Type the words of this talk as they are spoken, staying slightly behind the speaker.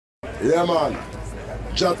Yeah, man.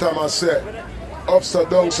 Jah Thomas said,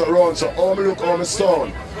 upside down, surround, so all me look, all me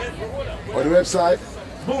sound. On the website?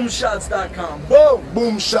 Boomshots.com. Boom!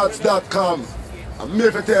 Boomshots.com. I'm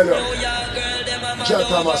here to tell you. Jah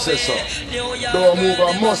Thomas says so. Don't move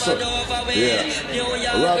a muscle.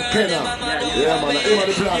 Yeah. Rob Kenner. Yeah, man. I'm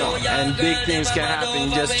the planner. And big things can happen.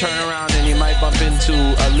 You just turn around and you might bump into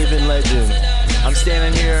a living legend. I'm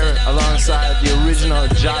standing here alongside the original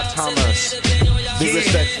Jah Thomas. Big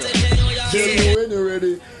respect for him. Tell me when you're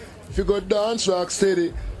ready. If you go dance rock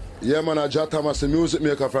steady. Yeah, man. Jah Thomas, the music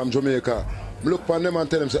maker from Jamaica. I look for them and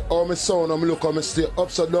tell them, say, oh, my sound, I'm look how I stay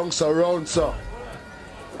upside down, surround, so.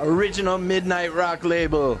 Original Midnight Rock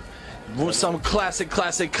label. Some classic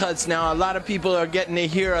cuts. Now a lot of people are getting to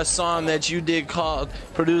hear a song that you did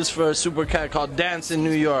produced for Supercat called Dance in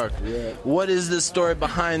New York. Yeah. What is the story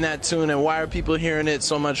behind that tune and why are people hearing it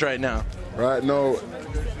so much right now? Right now,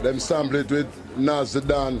 them sample it with Nas the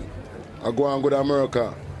Dan. I go and go to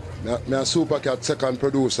America. Me a Supercat second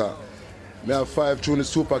producer. Me have 5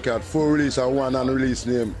 tunes in Supercat, 4 release and 1 unreleased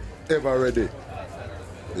name ever ready.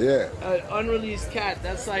 Yeah. Unreleased cat,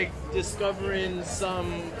 that's like discovering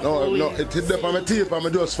some... No, it hit up on my tape and I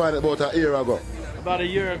just find it about a year ago. About a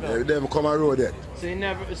year ago? Yeah, they never come and road yet. So you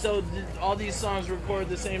never... So did all these songs record at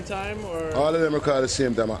the same time, or...? All of them record at the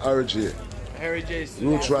same time, Harry J. Harry J.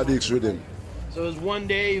 Roots Radix Rhythm. So it was one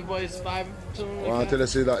day you voiced 5 tunes? I tell you,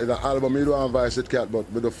 say that it's an album, you don't voice it cat, but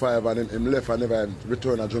with the 5 and him left and never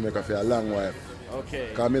return to Jamaica for a long while. Okay.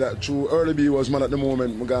 Because me that true Early B was man at the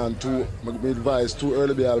moment, I gone to, I advise 2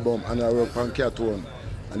 Early B album and I work on Cat One.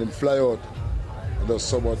 And him fly out. And just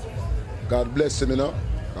so much. God bless him, you know.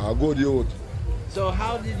 A good youth. So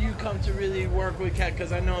how did you come to really work with Cat?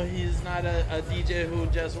 Because I know he's not a DJ who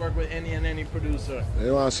just work with any producer. You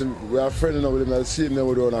know, we are friends with him. I see him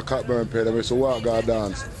we doing a Cockburn Pay. We used to walk, go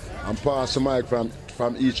dance. And pass the mic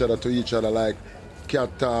from each other to each other, like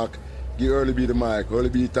Cat talk, give Early B the mic, Early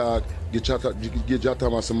B talk, give Jah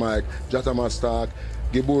Thomas the mic, Jah Thomas talk,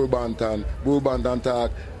 give Bull Bantan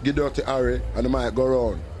talk, give Dirty Harry, and the mic go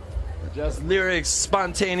round. Just lyrics,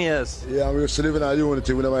 spontaneous. Yeah, and we used to live in a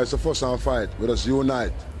unity. We never used to fuss and fight. We just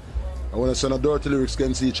unite. And when we send a dirty lyrics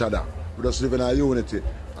against each other, we just live in a unity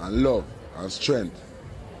and love and strength.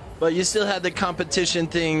 But you still had the competition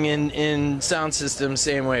thing in sound system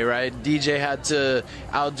same way, right? DJ had to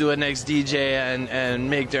outdo a next DJ and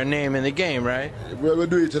make their name in the game, right? Well, we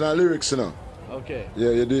do it in our lyrics, you know. Okay. Yeah,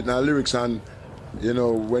 you do it in our lyrics, and, you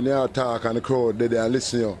know, when you talk and the crowd, they there and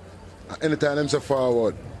listen to you. Anytime them say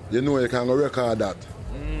forward, you know you can go record that.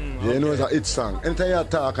 Okay. You know it's a hit song. Anytime you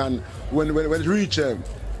talk and when it reach them,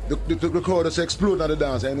 the crowd just explode on the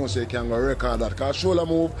dance, I know say you can go record that. Because shoulder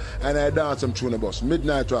move and I dance them through the bus.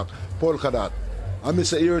 Midnight Rock, polka dot. I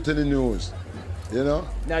miss hear it in the news. You know?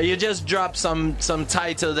 Now you just dropped some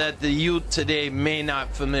title that the youth today may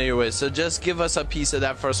not familiar with. So just give us a piece of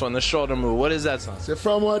that first one, the shoulder move. What is that song? Say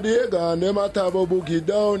from what they gone, them a talk about boogie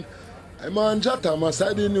down. I'm on Jah Thomas,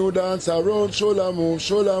 I the new dance around, shoulder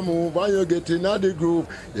move, when you get in the groove,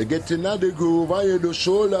 you get in the groove, when you do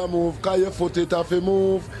shoulder move, cause your foot it have to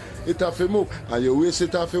move, and your waist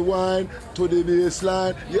it have to wind to the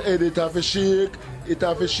baseline, your head it have to shake,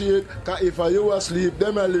 cause if you asleep,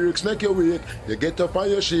 them a lyrics make you wake, you get up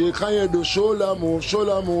and you shake, and you do shoulder move,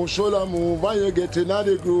 when you get in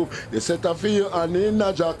the groove, you set up for you and in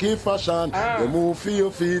a jockey fashion, you move for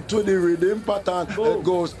your feet to the rhythm pattern, it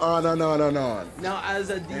goes on and on and on. Now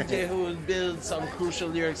as a DJ who builds some crucial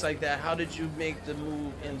lyrics like that, how did you make the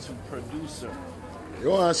move into producer?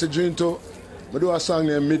 You want to see Jinto? I do a song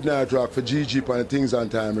named Midnight Rock for GG and the Things on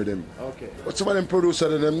Time Rhythm. Okay. But some of them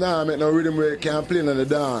producers of them now make no rhythm where you can't play on the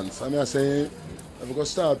dance. I'm saying, I'm going to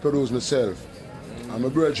start produce myself. And my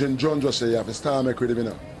brother John just say you have to start make rhythm, you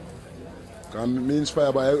know. Because I'm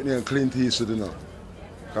inspired by everything and Clint Eastwood, you know.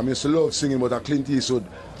 Because I used to love singing, but Clint Eastwood,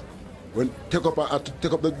 when take up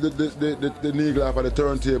the needle off of the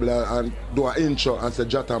turntable and do an intro and say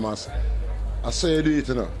Jah Thomas, I say you do it,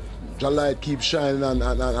 you know. The light keep shining and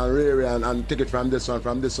rare and take it from this one,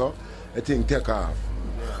 the thing take off.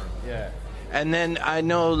 Yeah. And then I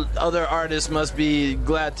know other artists must be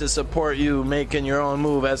glad to support you making your own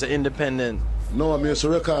move as an independent. No, I used to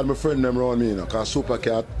record my friend them around me, you know, cause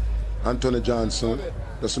Supercat, Anthony Johnson,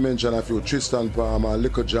 just to mention a few, Tristan Palmer,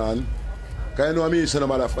 Liquor John. Cause you know I'm used to them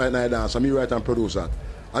at Fight Night Dance, I'm write and produce that.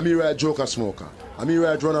 I'm write Joker Smoker, I'm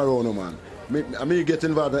write Run Around No Man. I get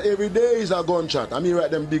involved. Every day is a gunshot. I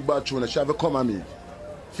write them big bad tunes. She have to come at me.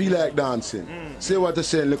 Feel like dancing. Say what they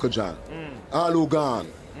say in Little John. All who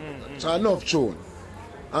gone. So enough tune.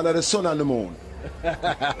 Under the sun and the moon.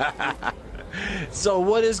 So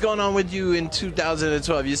what is going on with you in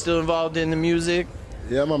 2012? You still involved in the music?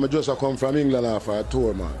 Yeah, man, I just come from England after a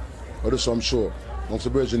tour, man. I do some show. I'm the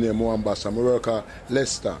Virgin name, Moambasa. I work at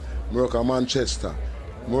Leicester. I work at Manchester.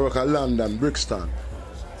 I work at London, Brixton.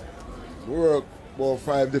 We work about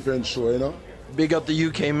 5 different shows, you know. Big up the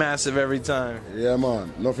UK massive every time. Yeah,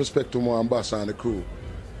 man. Enough respect to Moambasa and the crew.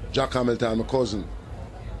 Jack Hamilton, my cousin.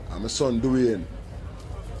 And my son, Dwayne.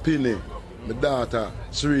 Pinny. My daughter,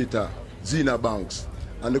 Sarita. Zena Banks.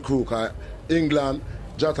 And the crew. Cause England,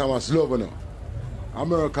 Jah Thomas love you.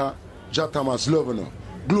 America, Jah Thomas love you.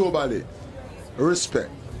 Globally,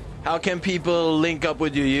 respect. How can people link up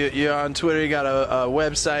with you? You're on Twitter, you got a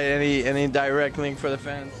website, any direct link for the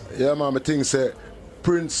fans? Yeah, man, my thing say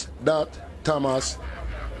prince.thomas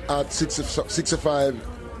at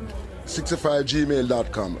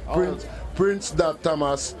 65gmail.com. Oh.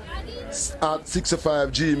 Prince.thomas at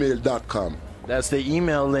 65gmail.com. That's the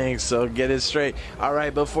email link, so get it straight. All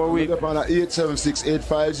right, before we... Up on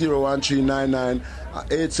 876-850-1399,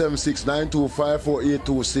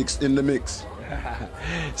 876-925-4826 in the mix.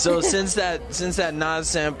 So since that Nas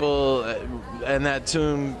sample and that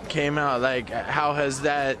tune came out, like, how has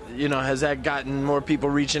that, has that gotten more people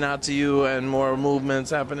reaching out to you and more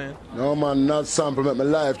movements happening? No, man, Nas sample make my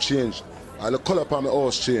life change. All the color on my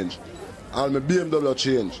house change. All my BMW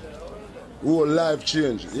change. Whole life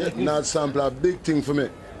change. Yeah, Nas sample a big thing for me.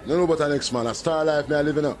 No know about the next man. A star life me I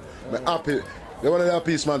live in now. I'm happy. They one of the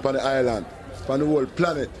happiest man on the island, on the whole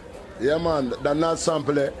planet. Yeah, man, that Nas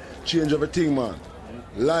sample change everything, man.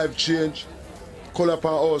 Life change, color on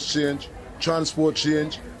house change, transport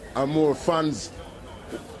change, and more fans.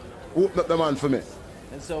 Open up the man for me.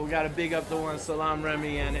 And so we got to big up the one, Salam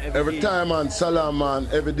Remy and every time, man, Salam, man,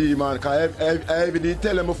 every day, man. Cause every day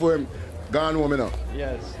tell him before him gone home, you know.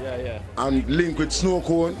 Yes, yeah. And link with Snow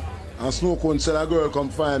Cone, and Snow Cone said a girl come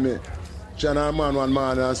find me. China man one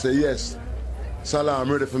man and say, yes,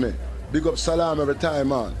 Salam ready for me. Big up Salam every time,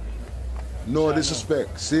 man. No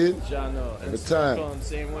disrespect, see? Jano. And every time. Snow Cone,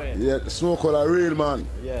 same way. Yeah, Snow Cone a real man.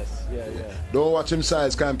 Yes, yeah. Don't watch him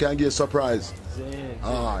size, cause he can get a surprise.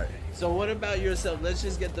 Alright. So what about yourself? Let's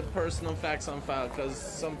just get the personal facts on file, because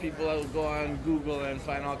some people will go on Google and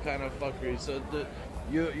find all kind of fuckery. So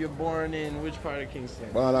you're born in which part of Kingston?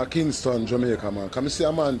 Born in Kingston, Jamaica, man. Come see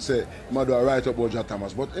a man say, he might do a write up about Jah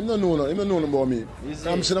Thomas, but he don't know about me.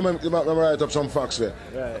 Come see him write up some facts there.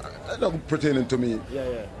 Right. That's not pertaining to me.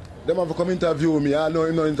 Yeah. Them have to come interview me. I know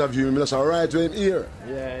him not interview me. That's all right to him here.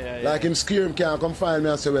 Yeah. Like him scare him can't come find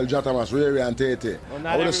me and say, well, Jah Thomas, Rary and Tete. Well,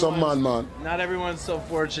 not some man. Not everyone's so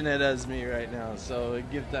fortunate as me right now, so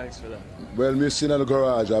give thanks for that. Well, me sitting in the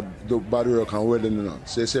garage, I do bad work and welding, you know.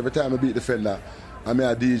 So every time I beat the fender, I'm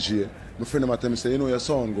a DJ. My friend tell me, say, you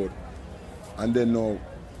sound good. And then now,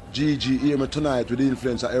 GG hear me tonight with the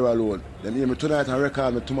influence of Era Alone. Then hear me tonight and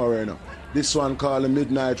record me tomorrow, you know. This one called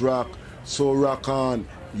Midnight Rock, So Rock On.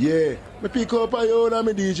 Yeah, me pick up a yard and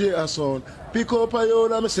me DJ a sound. Pick up a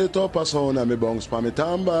yard and me set up a sound and me bounce pa me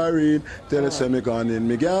tambourine. Tell us say me gone in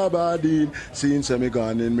me gabardine. Since say me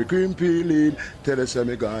gone in me cream peeling. Tell us say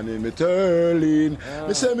me gone in me turling.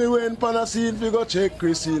 Me say me went pan a scene fi go check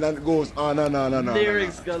Christine and it goes on and on and on.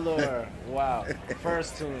 Lyrics galore. Wow.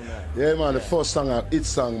 First tune, man. Yeah, man, the first song, hit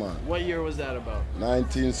song, man. What year was that about?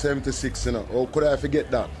 1976, you know. How could I forget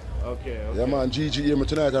that? Okay. Yeah, man, GG hear me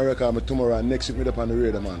tonight and record me tomorrow, and next week me up on the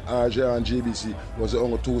radio, man. RJ and GBC was the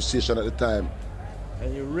only 2 stations at the time.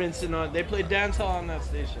 And you're rinsing on, they play dancehall on that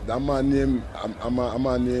station. That man named, a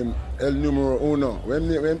man named El Numero Uno.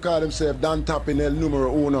 When call himself Dan Tappin El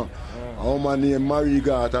Numero Uno. A woman named Marie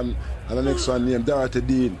Gart and the next one named Dorothy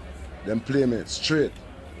Dean. Them play me straight.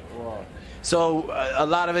 Wow. So a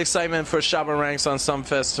lot of excitement for Shabba Ranks on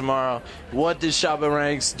Sumfest tomorrow. What did Shabba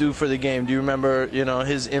Ranks do for the game? Do you remember,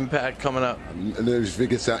 his impact coming up? Him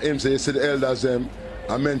say, you see the elders them,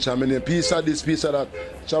 I mention my name, piece of this, piece of that.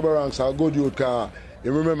 Shabba Ranks are a good youth car.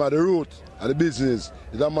 You remember the root of the business.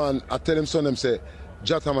 Is a man, I tell him son them say,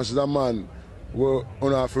 Jah Thomas is a man who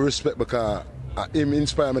I have to respect because him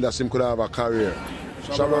inspire me that him could have a career.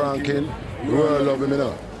 Shabba Ranking, the world love him,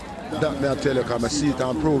 That me I tell you because I see it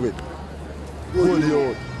and prove it. Hold you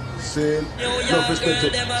out. Saying, no respect to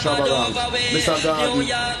Shabba Ranks. Mr. Garden,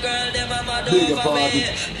 big party.